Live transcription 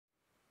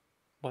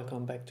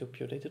Welcome back to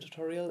Pure Data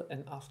tutorial,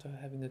 and after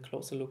having a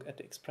closer look at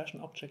the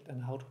expression object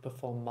and how to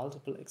perform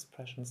multiple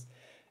expressions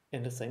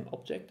in the same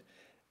object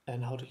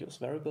and how to use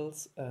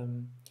variables,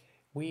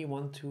 we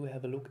want to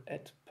have a look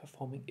at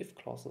performing if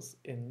clauses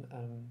in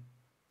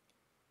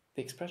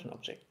the expression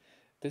object.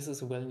 This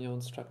is a well-known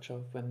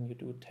structure when you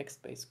do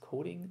text-based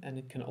coding, and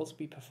it can also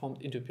be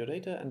performed into Pure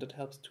Data, and it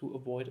helps to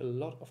avoid a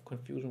lot of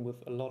confusion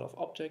with a lot of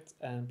objects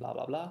and blah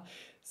blah blah.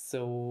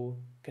 So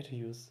get to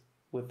use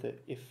with the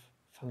if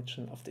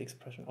function of the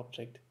expression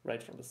object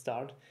right from the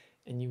start,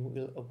 and you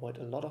will avoid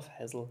a lot of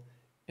hassle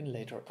in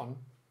later on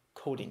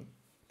coding.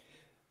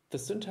 The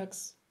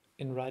syntax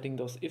in writing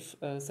those if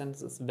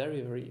sentences is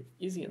very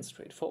easy and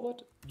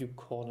straightforward. You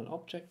call an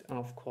object, and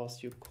of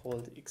course you call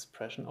the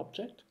expression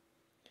object,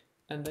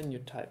 and then you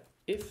type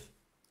if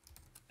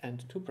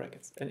and two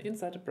brackets, and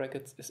inside the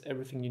brackets is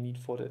everything you need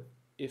for the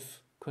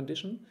if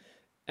condition,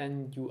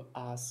 and you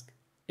ask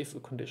if a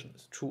condition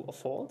is true or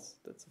false.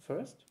 That's the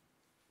first.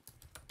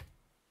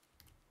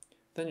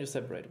 Then you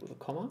separate it with a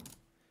comma,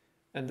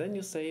 and then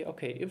you say,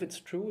 okay, if it's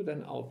true,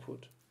 then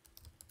output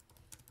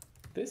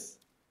this,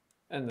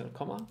 and then a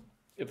comma.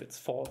 If it's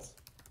false,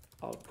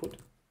 output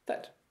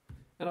that.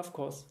 And of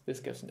course,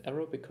 this gives an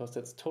error because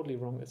that's totally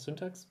wrong as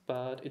syntax,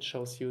 but it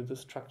shows you the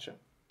structure.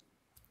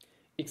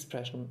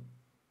 Expression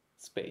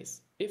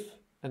space if,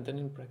 and then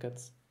in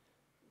brackets,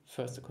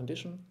 first a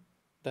condition,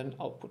 then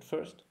output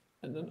first,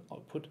 and then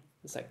output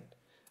the second.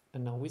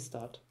 And now we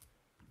start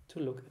to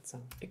look at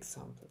some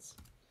examples.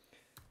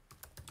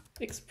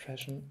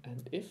 Expression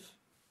and if,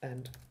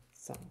 and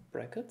some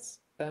brackets.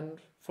 And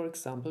for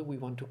example, we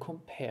want to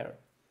compare.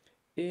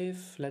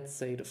 If, let's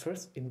say, the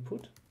first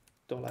input,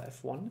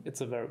 $f1,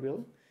 it's a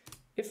variable.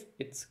 If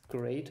it's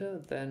greater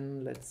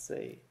than, let's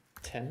say,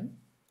 10,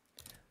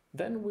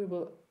 then we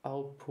will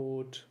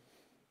output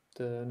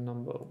the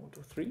number 1,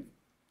 2, 3.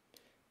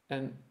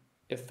 And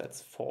if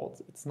that's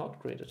false, it's not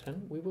greater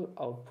than 10, we will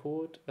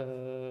output,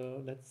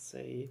 let's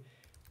say,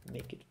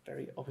 make it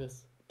very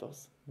obvious,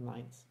 those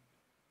 9s.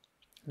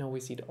 Now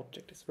we see the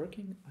object is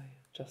working. I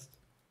just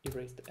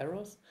erase the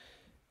errors,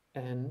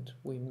 and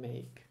we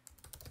make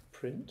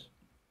print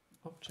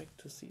object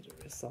to see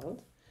the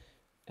result,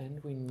 and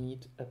we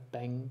need a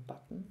bang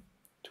button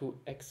to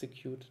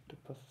execute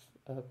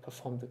the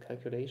perform the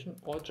calculation,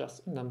 or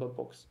just a number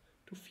box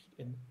to feed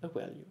in a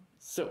value.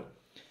 So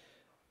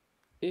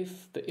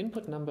if the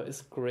input number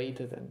is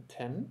greater than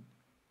 10,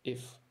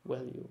 if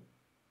value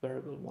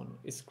variable 1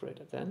 is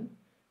greater than,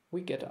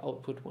 we get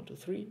output 1, 2,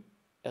 3,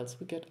 else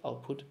we get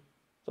output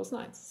those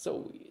 9s.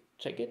 So we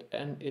check it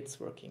and it's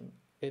working.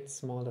 It's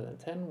smaller than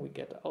 10, we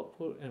get the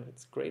output, and if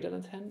it's greater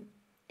than 10,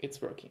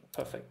 it's working.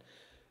 Perfect.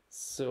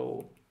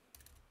 So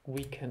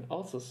we can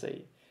also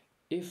say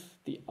if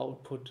the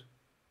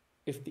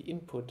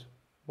input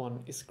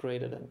 1 is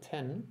greater than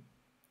 10,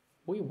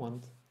 we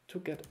want to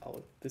get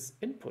out this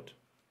input.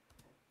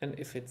 And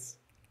if it's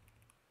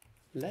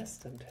less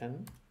than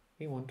 10,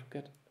 we want to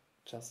get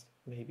just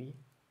maybe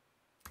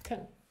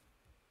 10.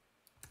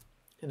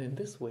 And in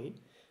this way,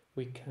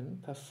 we can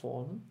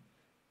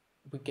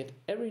we get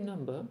every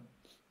number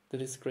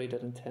that is greater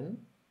than 10,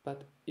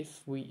 but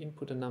if we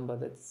input a number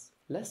that's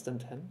less than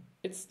 10,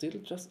 it's still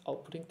just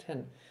outputting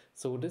 10.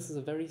 So this is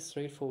a very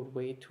straightforward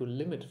way to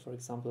limit, for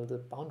example, the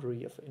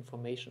boundary of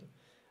information.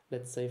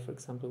 Let's say, for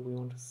example, we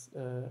want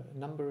a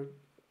number,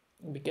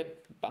 we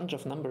get a bunch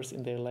of numbers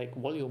in there, like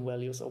volume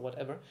values or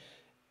whatever,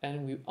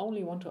 and we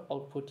only want to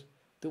output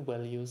the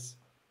values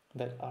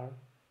that are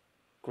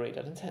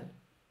greater than 10.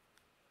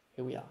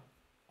 Here we are.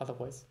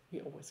 Otherwise,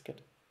 we always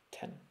get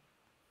 10.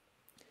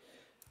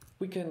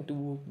 We can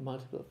do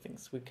multiple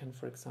things. We can,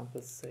 for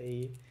example,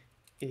 say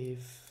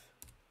if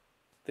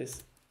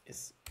this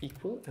is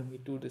equal, and we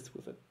do this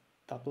with a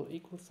double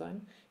equal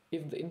sign.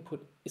 If the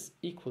input is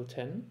equal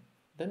 10,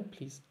 then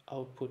please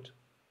output,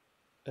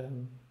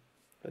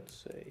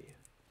 let's say,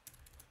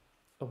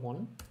 a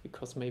 1,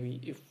 because maybe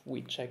if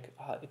we check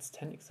it's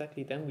 10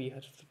 exactly, then we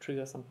have to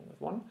trigger something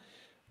with 1.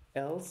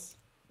 Else,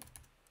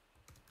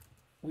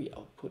 we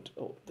output,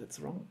 oh, that's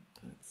wrong,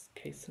 it's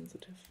case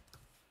sensitive.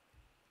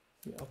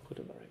 We output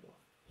a variable.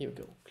 Here we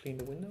go, clean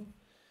the window.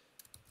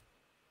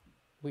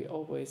 We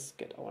always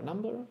get our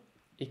number,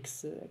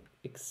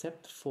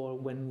 except for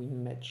when we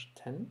match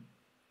 10,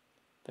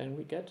 then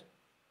we get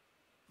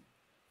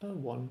a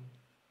 1.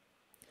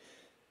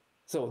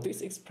 So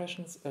these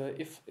expressions,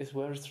 if is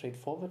very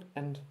straightforward,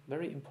 and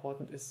very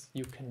important is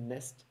you can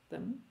nest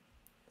them.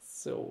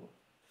 So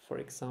for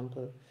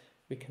example,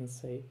 we can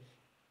say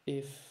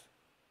if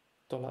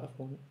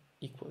 $f1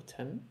 equal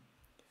 10,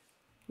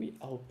 we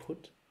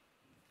output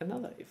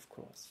another if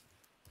clause.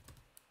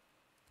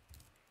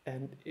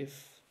 And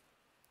if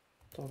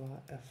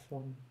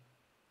 $f1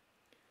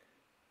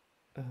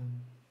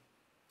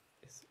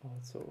 is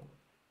also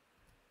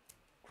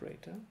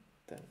greater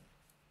than,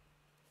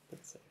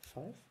 let's say,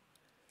 5,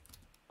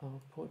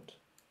 output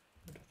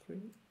 1, 2,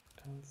 3,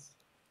 else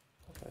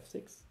 4, 5,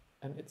 6,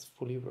 and it's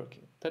fully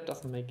working. That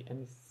doesn't make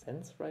any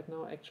sense right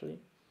now, actually,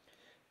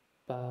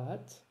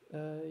 but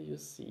you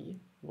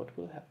see what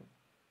will happen.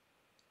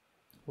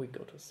 we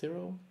go to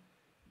 0,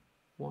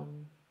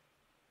 1,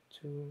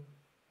 2,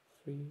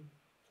 3,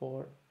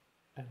 4,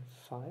 and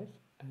 5,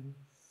 and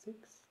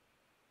 6,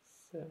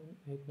 7,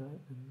 8, 9,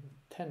 and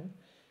 10,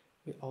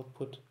 we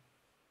output,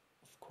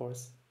 of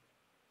course,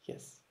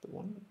 yes, the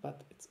 1,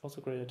 but it's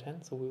also greater than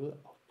 10, so we will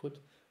output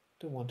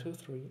the 1, 2,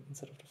 3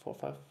 instead of the 4,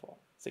 5, 4,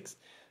 6.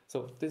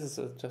 So this is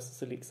just a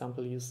silly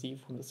example you see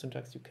from the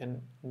syntax. You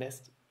can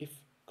nest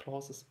if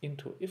clauses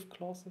into if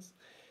clauses,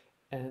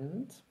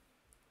 and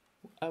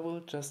I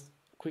will just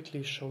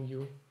quickly show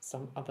you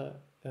some other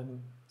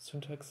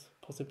syntax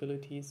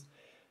possibilities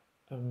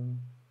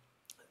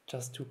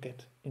just to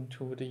get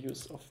into the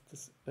use of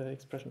this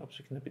expression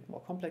object in a bit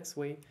more complex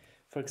way.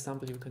 For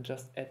example, you can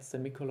just add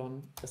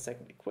semicolon the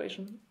second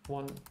equation,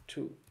 1,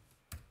 2,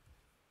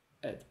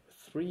 add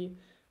 3.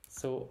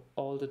 So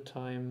all the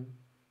time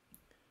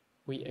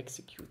we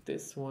execute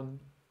this one,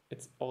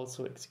 it's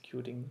also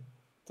executing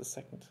the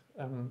second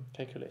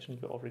calculation.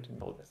 You already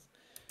know this.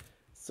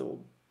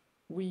 So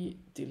we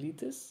delete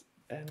this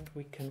and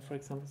we can, for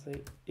example,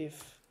 say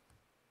if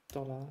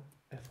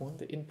 $f1,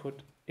 the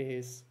input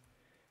is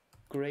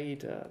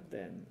greater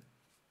than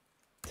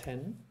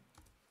 10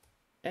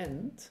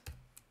 and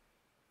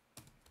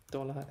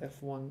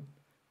 $f1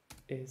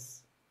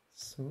 is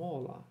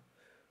smaller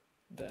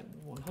than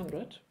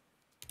 100,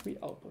 we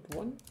output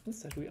 1,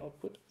 instead we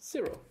output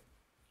 0.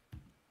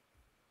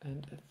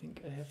 And I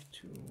think I have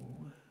to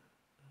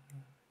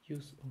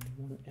use only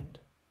one end.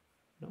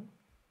 No?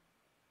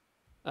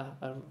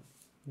 I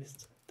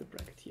missed the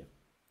bracket here.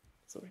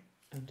 Sorry,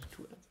 and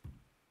 2 ends.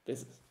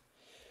 This is.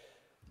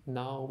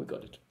 Now we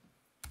got it.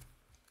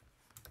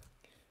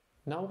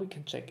 Now we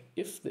can check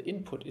if the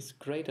input is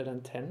greater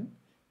than 10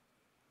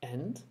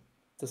 and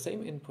the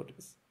same input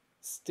is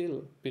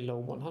still below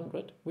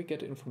 100, we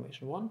get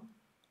information 1,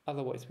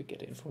 otherwise we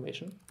get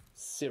information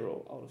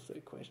 0 out of the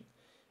equation.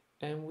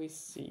 And we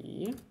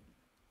see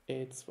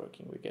it's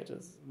working. We get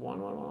a 1,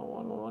 1, 1,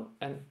 1, 1, 1,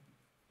 and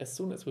as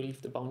soon as we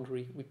leave the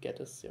boundary, we get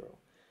a 0.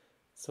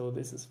 So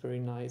this is very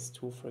nice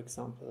to, for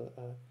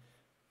example,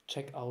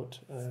 check out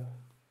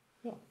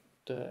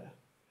the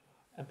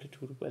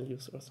amplitude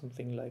values or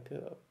something like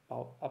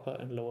upper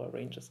and lower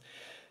ranges.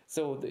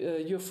 So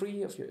you're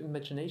free of your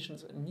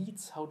imaginations and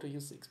needs how to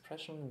use the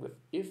expression with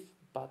if,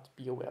 but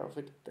be aware of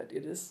it, that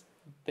it is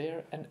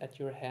there and at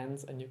your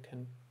hands, and you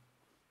can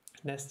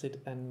nest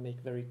it and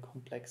make very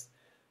complex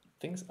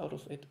things out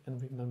of it.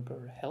 And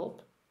remember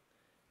help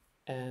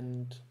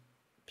and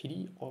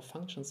PD, or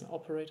functions and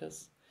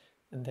operators,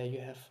 and there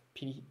you have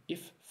PD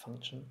if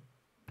function.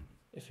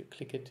 If you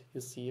click it,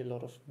 you see a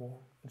lot of more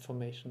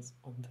informations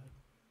on the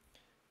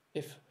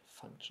if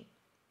function.